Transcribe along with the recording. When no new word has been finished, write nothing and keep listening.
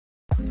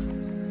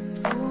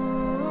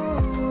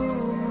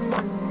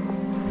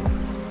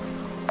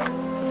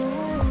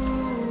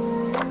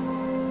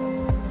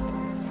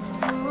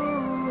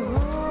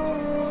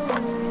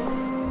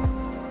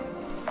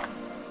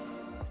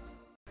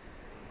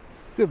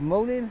Good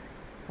morning.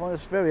 Find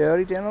us very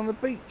early down on the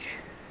beach.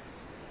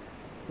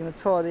 Going to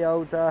try the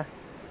old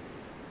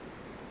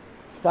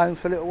stones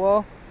for a little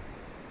while.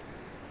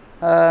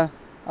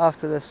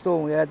 After the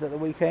storm we had at the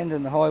weekend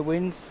and the high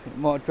winds, it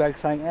might have dragged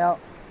something out.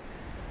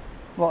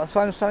 Might have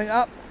thrown something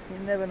up. You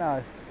never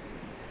know.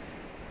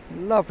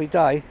 Lovely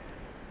day. A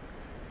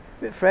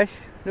bit fresh,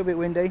 a little bit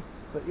windy,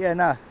 but yeah,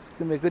 no, it's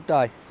going to be a good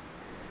day.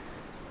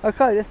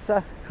 Okay, let's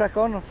crack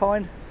on and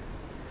find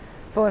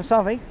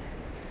something.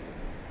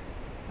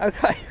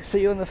 Okay,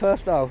 see you on the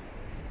first hole.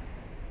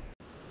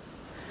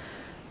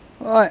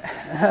 Right,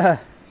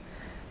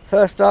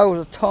 first hole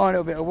was a tiny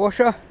little bit of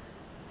washer,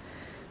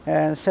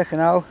 and the second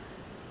hole,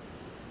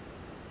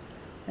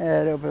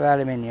 a little bit of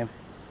aluminium.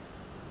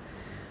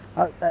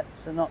 Hope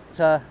that's not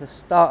the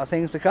start of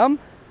things to come,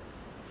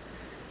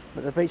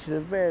 but the beaches are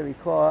very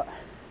quiet,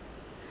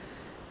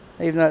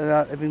 even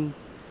though they've been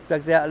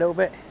dragged out a little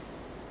bit.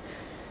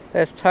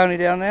 There's Tony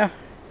down there,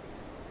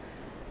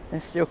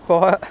 it's still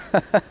quiet.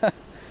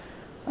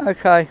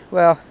 Okay,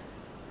 well,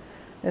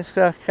 let's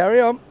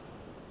carry on.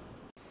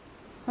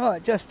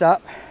 Alright, just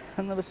up,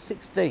 and number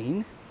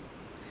 16.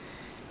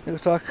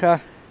 Looks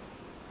like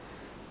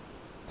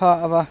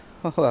part of a,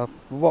 well,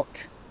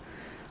 watch.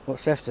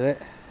 What's left of it.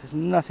 There's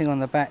nothing on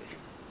the back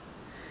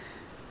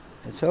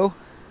at all.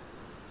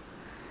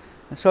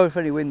 I'm sorry for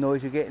any wind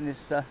noise you're getting,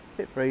 it's a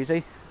bit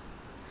breezy.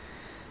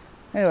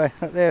 Anyway,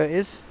 look, there it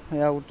is.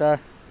 The old, yeah,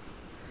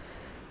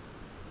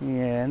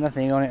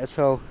 nothing on it at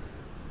all.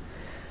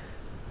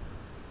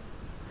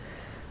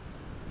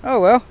 Oh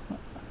well,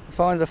 a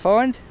find's a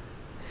find.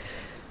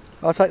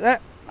 I'll take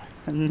that.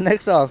 And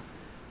next hole.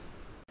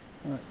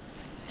 Right,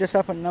 just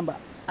up at number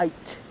 8.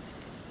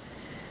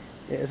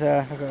 It's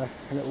like a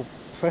little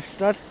press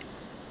stud.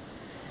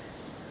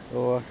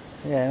 Or,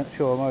 yeah, not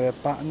sure, maybe a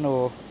button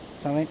or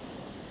something.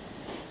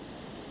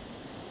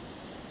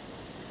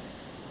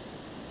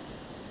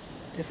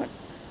 Different.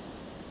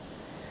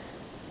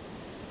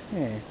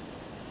 Yeah.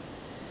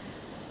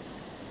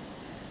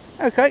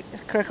 Okay,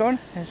 let's crack on.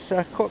 It's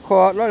quite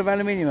quiet, a lot of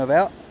aluminium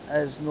about,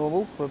 as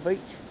normal for a beach.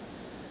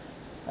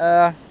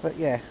 But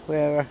yeah,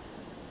 we're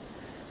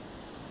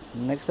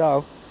next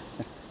hole.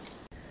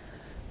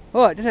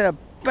 Right, just had a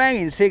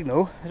banging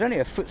signal. It's only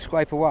a foot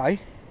scrape away,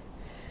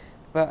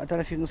 but I don't know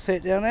if you can see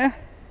it down there.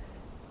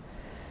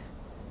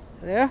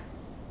 There.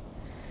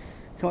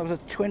 Come up with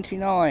a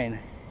 29.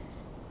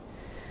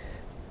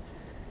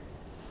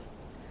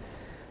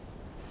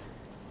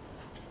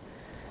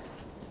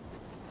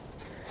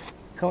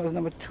 Come up with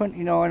number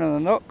 29 on the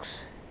Knox,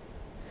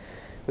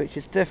 which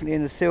is definitely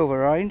in the silver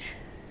range.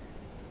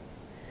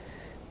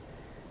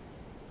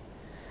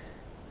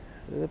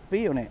 There's a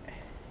B on it.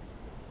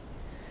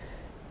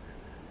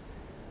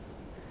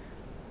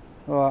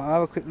 Right, I'll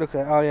have a quick look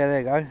at it. Oh yeah, there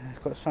you go. It's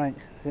got something.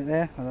 Is it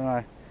there? I don't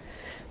know.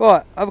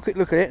 Right, have a quick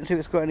look at it and see if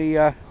it's got any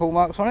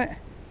hallmarks on it.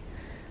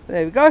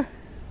 There we go.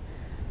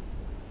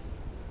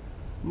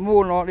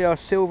 More than likely a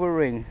silver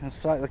ring.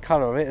 That's like the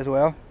colour of it as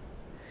well.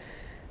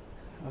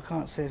 I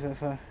can't see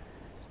if let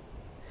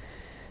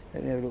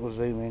me have a little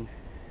zoom in.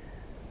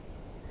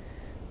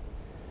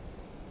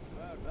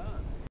 Well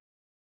done.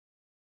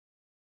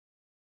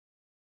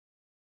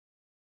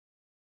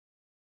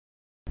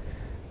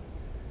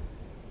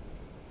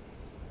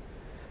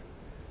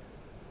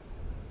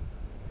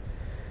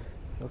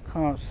 I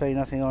can't see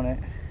nothing on it.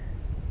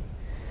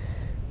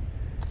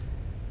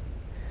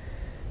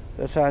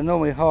 So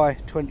normally high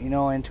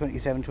 29,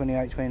 27,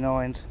 28,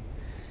 29s.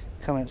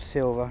 Coming at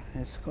silver.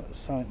 It's got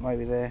something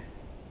maybe there.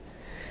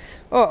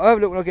 Oh, I'll have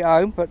a look when I get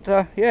home, but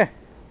yeah,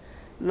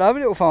 lovely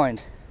little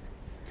find.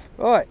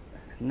 Right,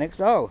 next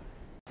hole.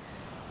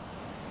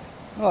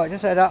 Right,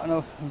 just had up on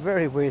a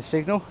very weird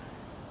signal.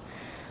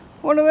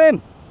 One of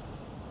them.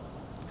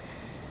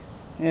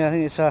 Yeah, I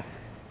think it's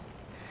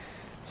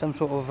some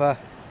sort of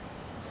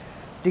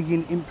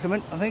digging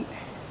implement, I think.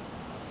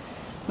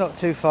 Not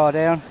too far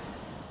down.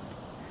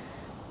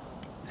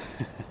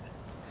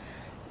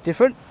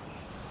 Different.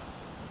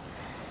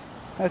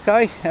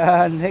 Okay,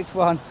 next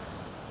one.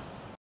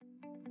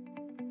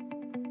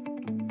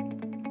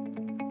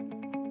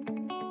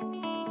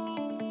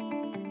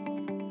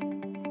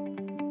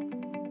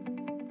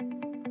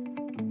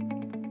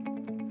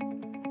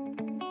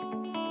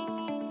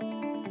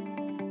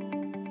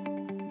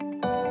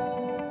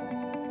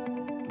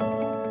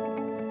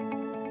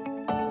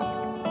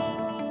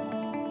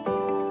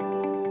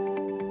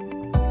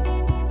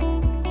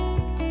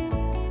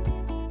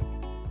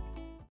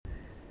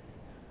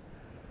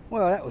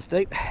 Well, that was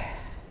deep.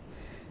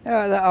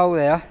 That hole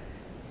there,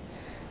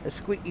 a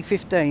squeaky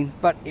 15,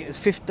 but it was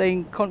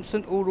 15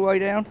 constant all the way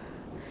down.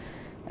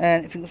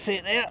 And if you can see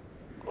it there,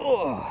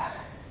 oh,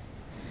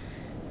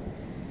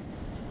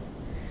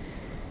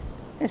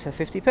 it's a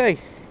 50p.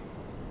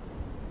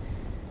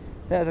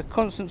 There's a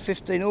constant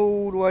 15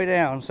 all the way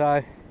down,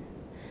 so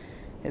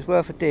It's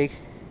worth a dig.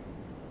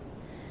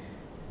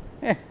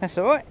 Yeah, that's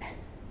alright.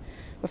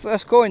 The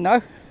first coin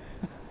though,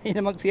 in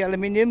amongst the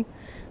aluminium.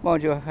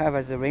 Mind you, I have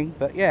as a ring,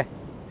 but yeah,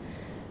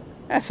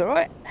 that's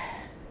alright.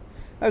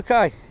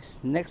 Okay,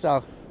 next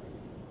hole.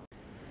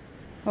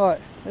 Right,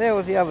 there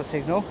was the other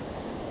signal,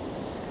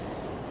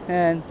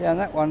 and down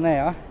that one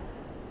there,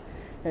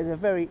 there's a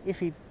very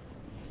iffy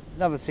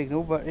another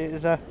signal, but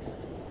it's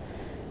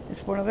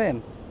one of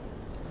them.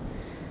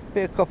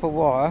 Bit of copper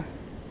wire,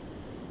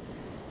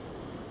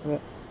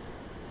 but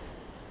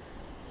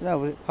no,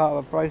 was it part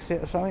of a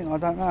bracelet or something? I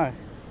don't know.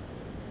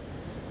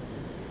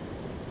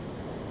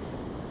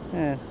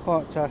 Yeah,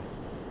 quite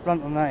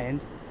blunt on that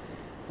end,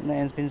 and that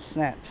end's been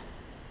snapped.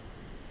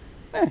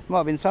 Might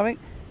have been something.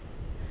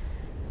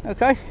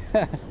 Okay,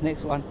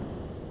 next one.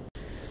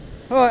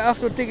 Right,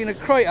 after digging a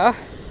crater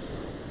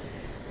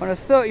on a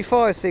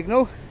 35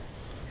 signal,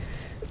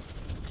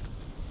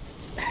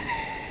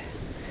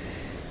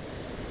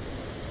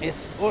 it's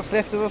what's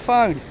left of a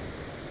phone.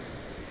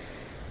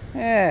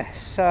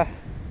 Yes,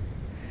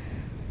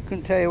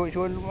 couldn't tell you which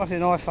one. Must be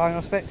an iPhone, I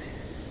expect.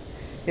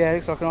 Yeah, it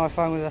looks like an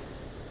iPhone with a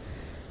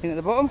thing at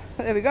the bottom.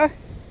 But there we go.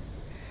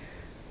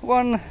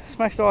 One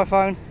smashed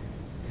iPhone.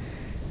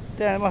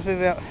 Down, it must be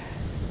about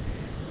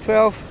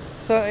 12,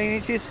 13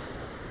 inches.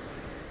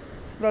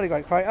 Bloody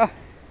great crater.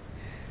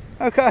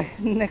 Okay,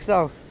 next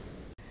hole.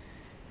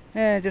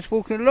 And just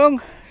walking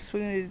along,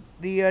 swinging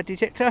the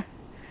detector.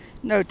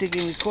 No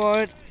digging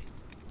required.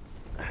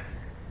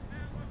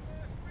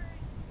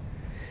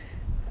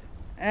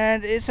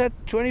 And it's a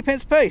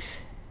 20p piece.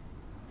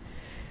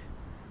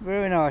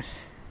 Very nice.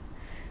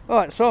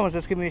 Right, Simon's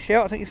just given me a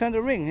shout. I think he's found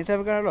a ring. Let's have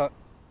a go and look.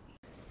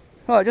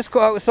 Right, just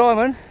caught up with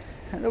Simon.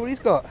 And look what he's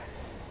got.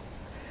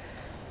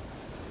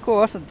 Cool,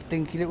 that's a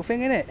dinky little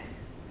thing, isn't it?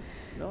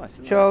 Nice,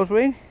 isn't Charles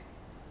ring.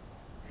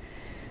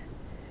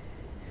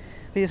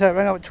 He just had it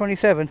rang up at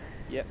 27.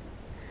 Yep.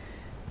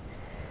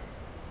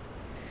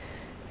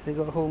 They've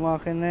got a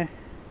hallmark in there.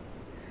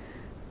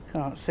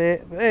 Can't see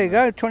it, but there you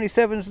go.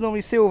 27's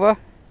normally silver.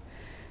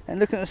 And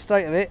looking at the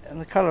state of it and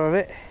the colour of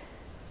it,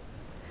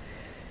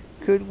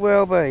 could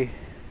well be.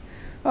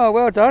 Oh,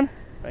 well done.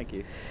 Thank you.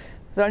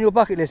 Is that on your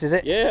bucket list, is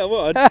it? Yeah,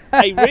 well,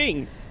 a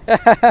ring.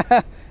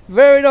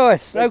 Very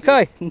nice. Thank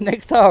okay,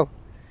 next hole.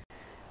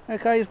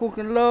 Okay, he's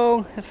walking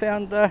along. Has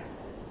found a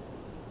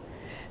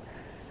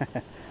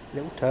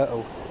little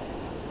turtle.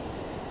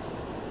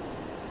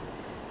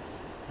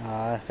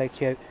 Ah, very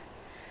cute.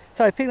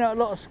 So picking up a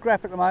lot of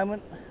scrap at the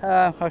moment.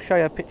 I'll show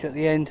you a picture at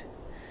the end.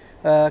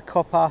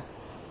 Copper,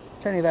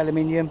 plenty of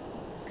aluminium,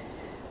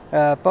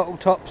 bottle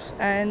tops,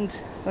 and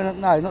well,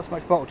 no, not so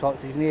much bottle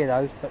tops. You can hear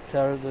those, but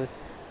the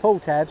pull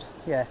tabs,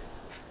 yeah,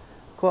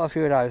 quite a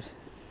few of those.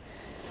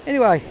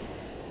 Anyway,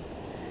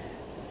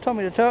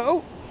 Tommy the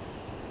turtle.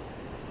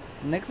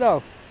 Next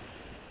hole.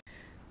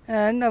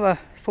 Another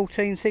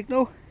 14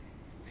 signal.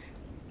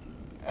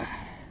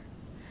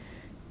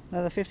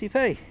 Another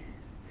 50p.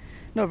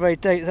 Not very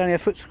deep, it's only a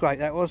foot scrape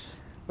that was,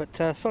 but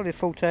solid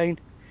 14.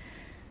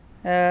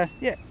 Yeah,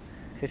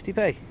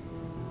 50p.